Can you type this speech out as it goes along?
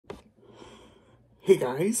Hey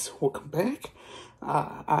guys, welcome back.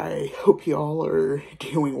 I hope you all are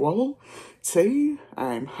doing well. Today,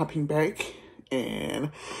 I'm hopping back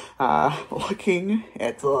and looking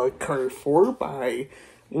at the Carter 4 by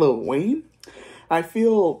Lil Wayne. I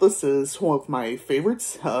feel this is one of my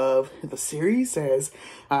favorites of the series, as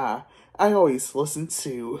I always listen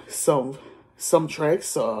to some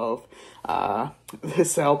tracks of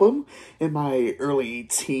this album in my early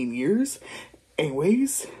teen years.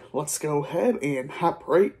 Anyways, let's go ahead and hop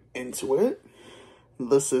right into it.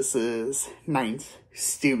 This is his 9th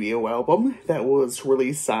studio album that was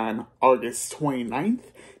released on August 29th,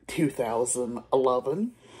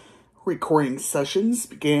 2011. Recording sessions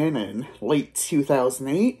began in late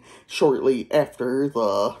 2008, shortly after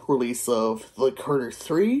the release of The Carter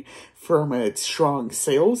 3, from its strong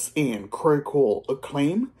sales and critical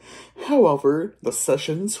acclaim. However, the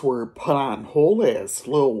sessions were put on hold as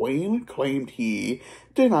Lil Wayne claimed he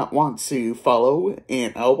did not want to follow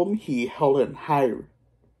an album he held in high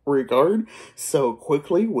regard so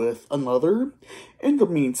quickly with another. In the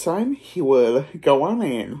meantime, he would go on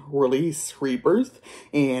and release Rebirth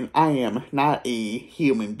and I Am Not a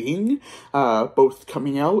Human Being, both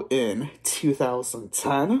coming out in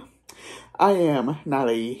 2010. I Am Not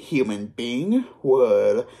a Human Being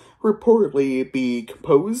would reportedly be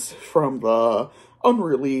composed from the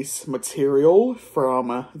unreleased material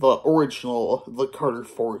from the original The Carter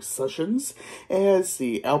 4 sessions, as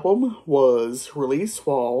the album was released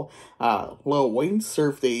while Lil Wayne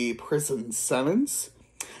served a prison sentence.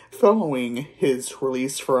 Following his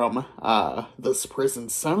release from this prison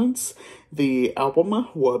sentence, the album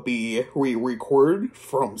would be re-recorded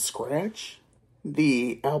from scratch.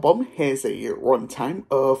 The album has a runtime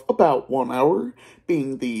of about 1 hour,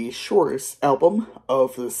 being the shortest album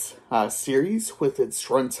of this series with its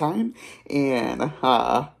runtime and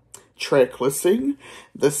track listing.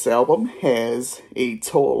 This album has a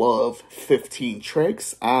total of 15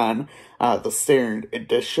 tracks on the standard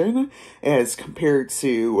edition, as compared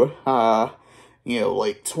to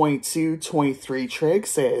like 22, 23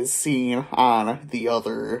 tracks as seen on the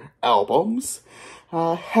other albums.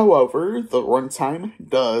 However, the runtime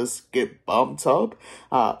does get bumped up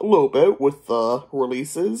a little bit with the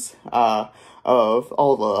releases of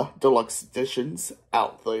all the deluxe editions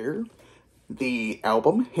out there. The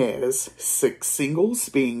album has 6 singles,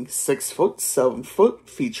 being 6 Foot, 7 Foot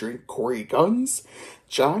featuring Corey Guns,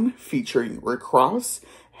 John featuring Rick Ross,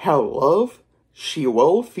 How Love, She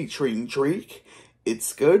Will featuring Drake,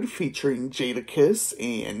 It's Good featuring Jadakiss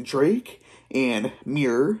and Drake, and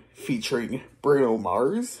Mirror featuring Bruno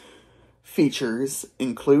Mars. Features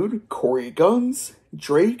include Corey Guns,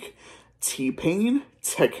 Drake, T-Pain,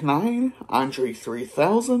 Tech9, Andre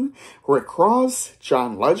 3000, Rick Ross,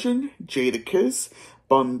 John Legend, Jadakiss,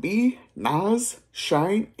 Bun B, Nas,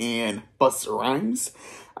 Shine, and Busta Rhymes.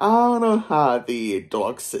 On the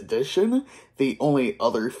deluxe edition, the only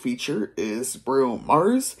other feature is Bruno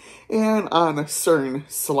Mars, and on certain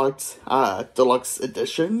select deluxe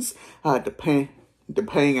editions,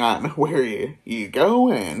 depending on where you go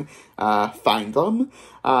and find them,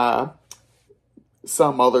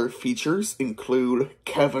 some other features include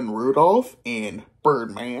Kevin Rudolph and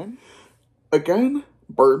Birdman. Again,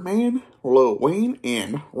 Birdman, Lil Wayne,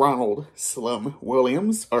 and Ronald Slim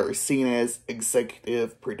Williams are seen as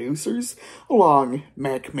executive producers, along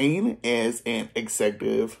Mac Main as an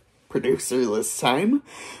executive producer this time.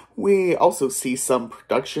 We also see some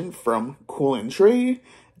production from Cool and Dre,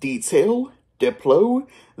 Detail, Diplo,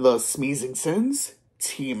 The Smeezingtons,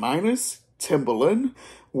 T-Minus, Timbaland,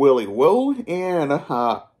 Willie Will, and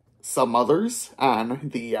some others on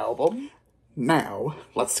the album. Now,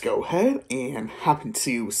 let's go ahead and hop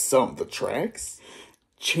into some of the tracks.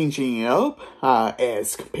 Changing it up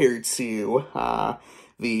as compared to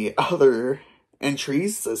the other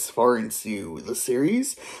entries this far into the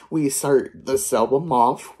series, we start this album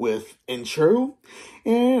off with Intro,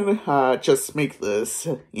 and just make this,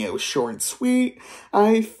 short and sweet.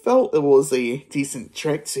 I felt it was a decent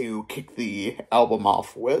track to kick the album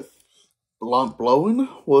off with. Blunt Blowin'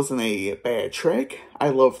 wasn't a bad track. I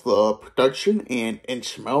love the production and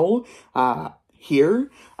instrumental here.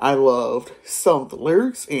 I loved some of the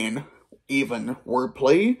lyrics and even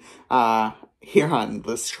wordplay here on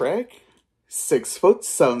this track. 6 Foot,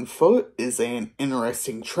 7 Foot is an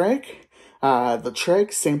interesting track. The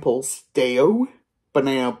track samples Deo,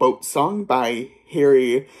 Banana Boat Song by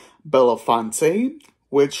Harry Belafonte,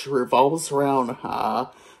 which revolves around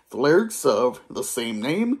the lyrics of the same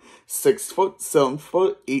name, 6 Foot, 7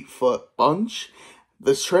 Foot, 8 Foot Bunch.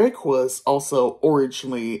 This track was also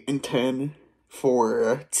originally intended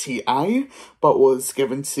for T.I., but was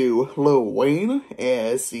given to Lil Wayne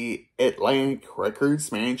as the Atlantic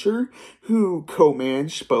Records manager, who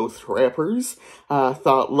co-managed both rappers.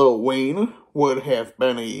 Thought Lil Wayne would have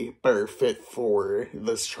been a better fit for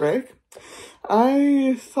this track.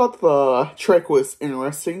 I thought the track was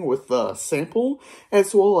interesting with the sample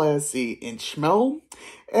as well as the instrumental.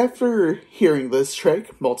 After hearing this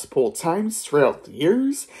track multiple times throughout the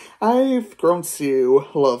years, I've grown to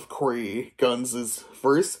love Corey Guns'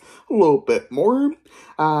 verse a little bit more.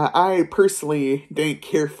 I personally didn't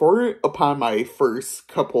care for it upon my first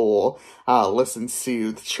couple listens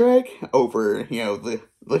to the track over, the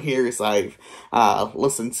years I've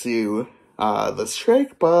listened to this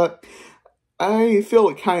track, but I feel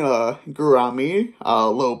it kind of grew on me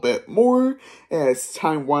a little bit more as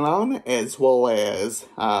time went on, as well as,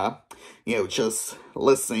 just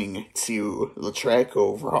listening to the track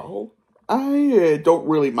overall. I don't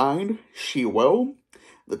really mind She Will.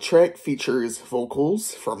 The track features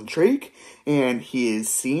vocals from Drake, and he is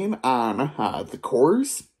seen on the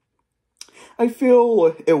chorus. I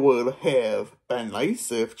feel it would have been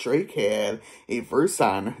nice if Drake had a verse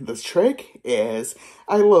on this track, as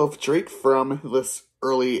I love Drake from this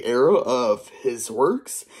early era of his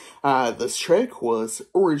works. This track was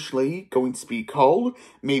originally going to be called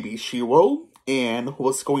Maybe She Will, and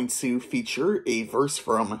was going to feature a verse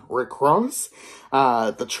from Rick Ross.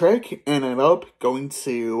 The track ended up going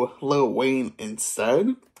to Lil Wayne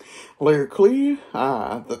instead. Lyrically,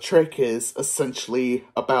 the track is essentially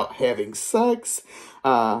about having sex.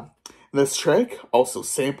 This track also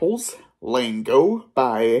samples Letting Go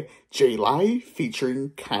by J. Lai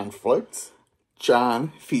featuring Conflict.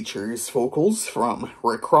 John features vocals from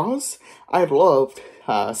Rick Ross. I loved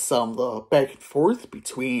some of the back and forth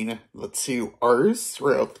between the two artists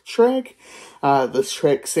throughout the track. This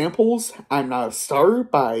track samples I'm Not a Star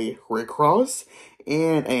by Rick Ross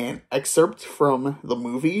and an excerpt from the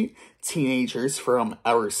movie Teenagers from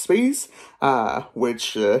Outer Space,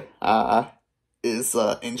 which is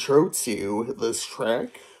the intro to this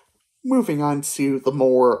track. Moving on to the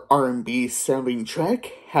more R&B sounding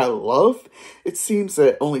track, How to Love. It seems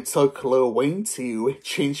it only took Lil Wayne to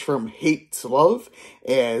change from hate to love,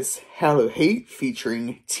 as How to Hate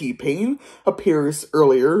featuring T-Pain appears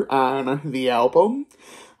earlier on the album.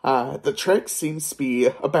 The track seems to be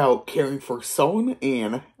about caring for someone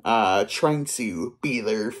and trying to be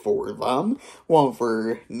there for them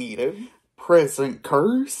whenever needed. President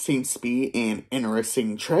Carter seems to be an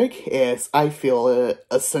interesting track, as I feel it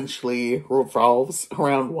essentially revolves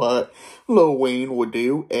around what Lil Wayne would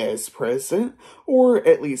do as president, or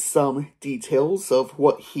at least some details of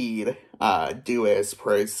what he'd do as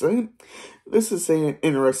president. This is an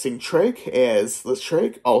interesting track, as this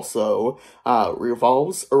track also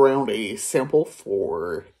revolves around a sample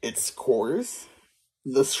for its chorus.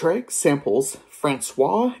 This track samples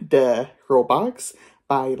Francois de Robax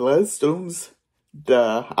by Les Dooms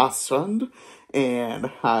de Astrand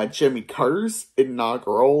and Jimmy Carter's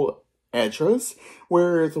inaugural address,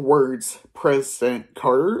 where the words President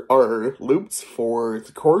Carter are looped for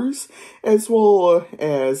the chorus, as well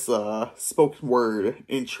as spoken word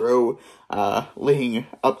intro leading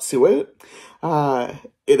up to it.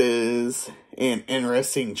 It is an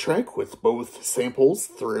interesting track with both samples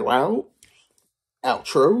throughout.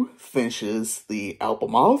 Outro finishes the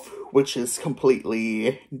album off, which is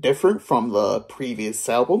completely different from the previous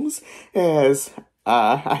albums, as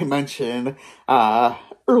I mentioned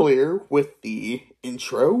earlier with the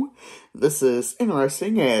intro. This is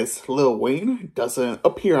interesting, as Lil Wayne doesn't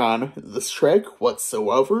appear on this track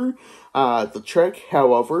whatsoever. The track,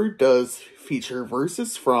 however, does feature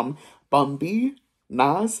verses from Bun B,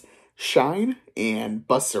 Nas, Shine, and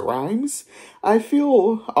Busta Rhymes. I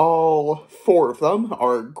feel all four of them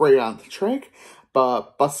are great on the track,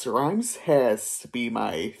 but Busta Rhymes has to be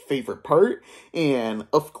my favorite part, and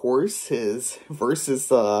of course his verse is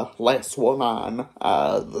the last one on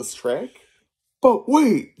this track. But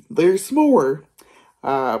wait, there's more!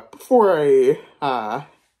 Before I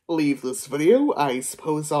leave this video, I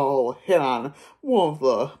suppose I'll hit on one of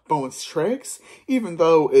the bonus tracks, even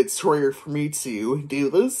though it's rare for me to do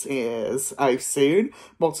this, as I've said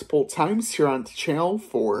multiple times here on the channel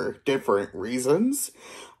for different reasons.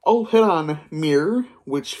 I'll hit on Mirror,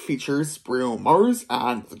 which features Bruno Mars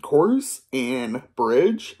on the chorus and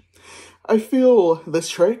bridge. I feel this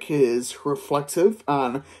track is reflective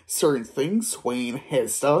on certain things Wayne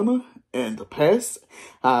has done in the past,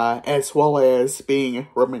 as well as being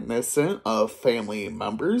reminiscent of family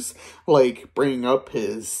members, like bringing up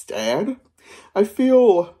his dad. I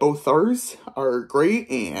feel both artists are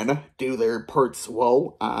great and do their parts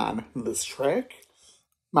well on this track.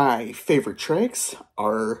 My favorite tracks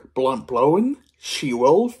are Blunt Blowin', She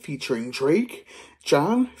Will featuring Drake,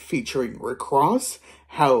 John featuring Rick Ross,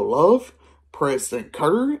 How Love, President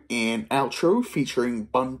Carter, and Outro featuring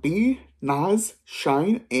Bun B, Nas,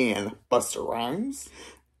 Shine, and Busta Rhymes.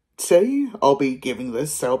 Today, I'll be giving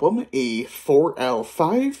this album a 4 out of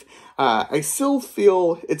 5. I still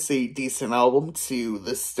feel it's a decent album to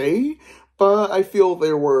this day, but I feel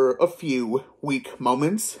there were a few weak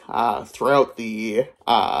moments throughout the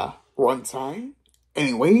runtime.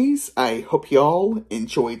 Anyways, I hope y'all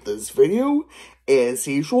enjoyed this video. As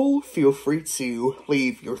usual, feel free to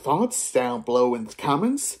leave your thoughts down below in the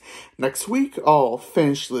comments. Next week, I'll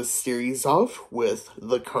finish this series off with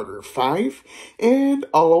the Carter 5, and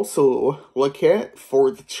I'll also look at For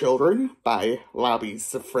the Children by Lobby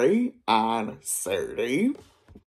Safray on Saturday.